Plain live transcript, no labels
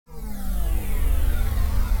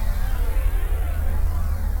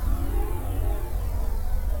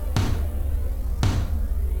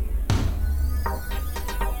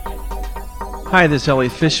Hi, this is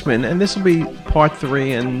Elliot Fishman, and this will be part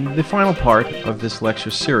 3 and the final part of this lecture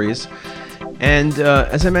series. And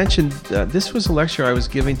as I mentioned, this was a lecture I was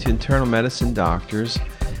giving to internal medicine doctors,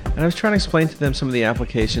 and I was trying to explain to them some of the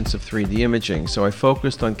applications of 3D imaging. So I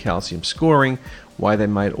focused on calcium scoring, why they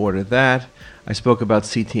might order that. I spoke about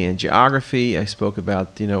CT angiography. I spoke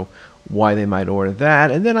about, why they might order that.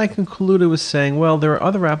 And then I concluded with saying, well, there are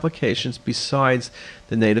other applications besides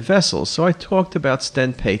the native vessels. So I talked about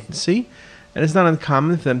stent patency. And it's not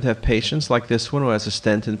uncommon for them to have patients like this one who has a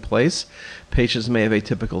stent in place. Patients may have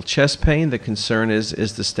atypical chest pain. The concern is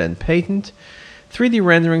the stent patent? 3D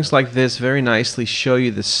renderings like this very nicely show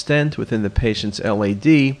you the stent within the patient's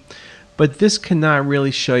LAD, but this cannot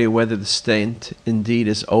really show you whether the stent indeed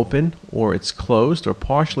is open or it's closed or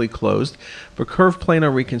partially closed. For curved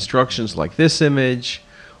planar reconstructions like this image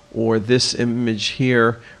or this image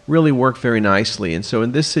here really work very nicely. And so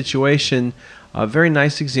in this situation, a very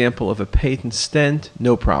nice example of a patent stent,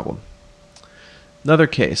 no problem. Another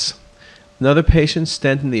case, another patient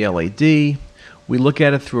stent in the LAD. We look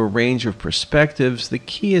at it through a range of perspectives. The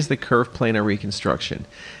key is the curved planar reconstruction.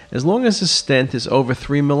 As long as the stent is over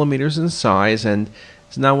 3 millimeters in size and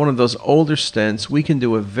it's not one of those older stents, we can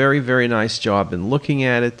do a very, very nice job in looking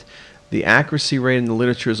at it. The accuracy rate in the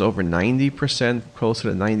literature is over 90%,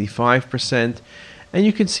 closer to 95%. And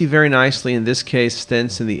you can see very nicely in this case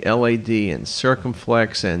stents in the LAD and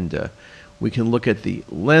circumflex, and we can look at the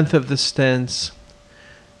length of the stents.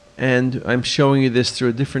 And I'm showing you this through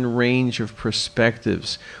a different range of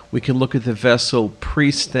perspectives. We can look at the vessel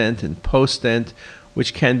pre-stent and post-stent,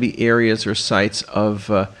 which can be areas or sites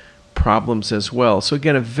of problems as well. So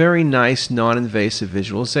again, a very nice non-invasive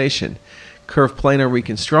visualization. Curved planar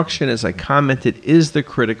reconstruction, as I commented, is the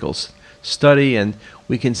critical study, and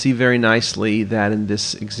we can see very nicely that in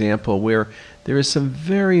this example where there is some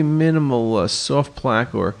very minimal soft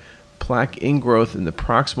plaque or plaque ingrowth in the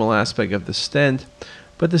proximal aspect of the stent,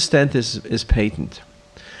 but the stent is patent.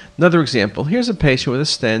 Another example, here's a patient with a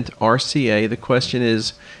stent, RCA. The question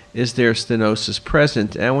is there stenosis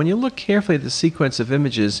present? And when you look carefully at the sequence of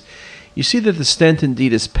images, you see that the stent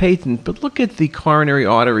indeed is patent, but look at the coronary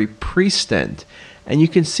artery pre-stent. And you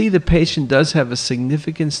can see the patient does have a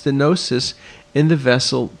significant stenosis in the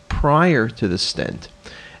vessel prior to the stent.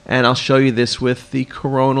 And I'll show you this with the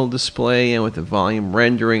coronal display and with the volume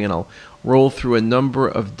rendering, and I'll roll through a number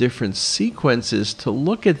of different sequences to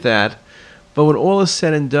look at that. But when all is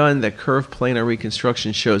said and done, that curved planar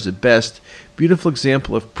reconstruction shows it best. Beautiful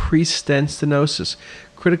example of pre-stent stenosis.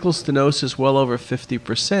 Critical stenosis well over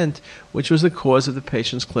 50%, which was the cause of the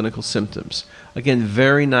patient's clinical symptoms. Again,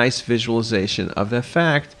 very nice visualization of that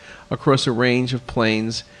fact across a range of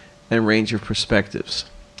planes and range of perspectives.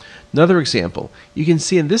 Another example, you can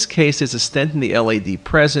see in this case there's a stent in the LAD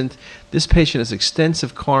present. This patient has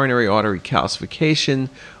extensive coronary artery calcification.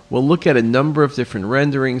 We'll look at a number of different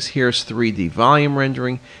renderings. Here's 3D volume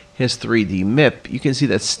rendering. Here's 3D MIP. You can see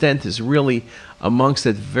that stent is really amongst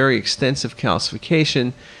that very extensive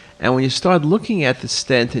calcification. And when you start looking at the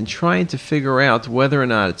stent and trying to figure out whether or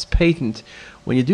not it's patent, when you do